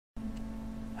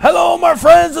Hello my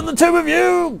friends and the two of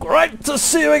you, great to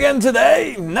see you again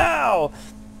today. Now,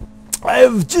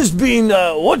 I've just been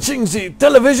watching the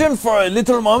television for a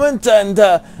little moment and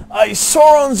I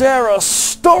saw on there a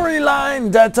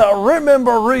storyline that I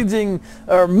remember reading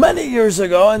many years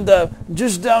ago, and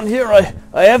just down here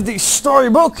I have the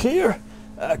storybook here.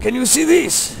 Can you see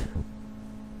this?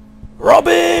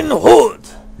 Robin Hood.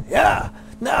 Yeah.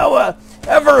 Now,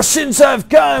 ever since I've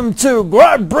come to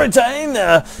Great Britain,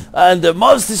 and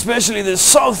most especially the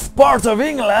south part of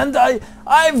England,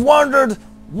 I've wondered,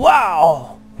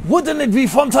 wow, wouldn't it be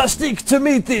fantastic to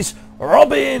meet this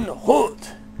Robin Hood?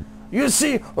 You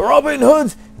see, Robin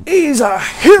Hood is a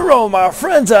hero, my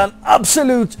friends, an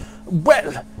absolute,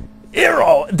 well,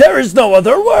 hero. There is no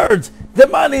other word. The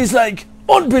man is like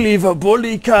unbelievable.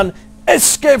 He can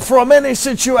escape from any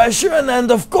situation,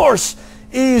 and of course,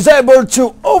 he is able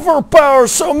to overpower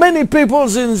so many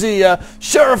peoples in the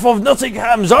Sheriff of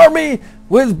Nottingham's army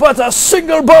with but a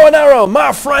single bow and arrow.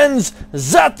 My friends,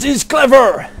 that is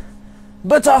clever.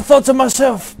 But I thought to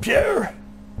myself, Pierre,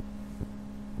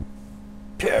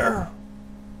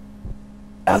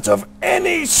 out of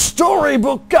any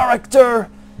storybook character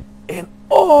in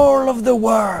all of the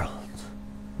world,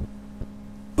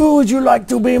 who would you like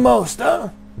to be most, huh?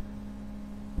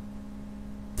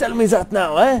 Tell me that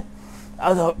now, eh?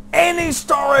 Out of any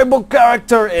storybook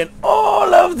character in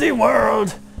all of the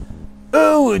world,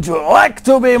 who would you like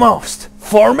to be most?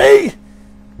 For me,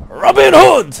 Robin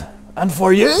Hood. And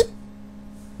for you?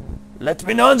 Let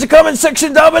me know in the comment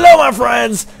section down below, my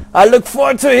friends. I look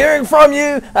forward to hearing from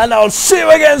you, and I'll see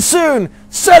you again soon.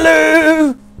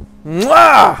 Salut!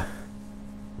 Mwah!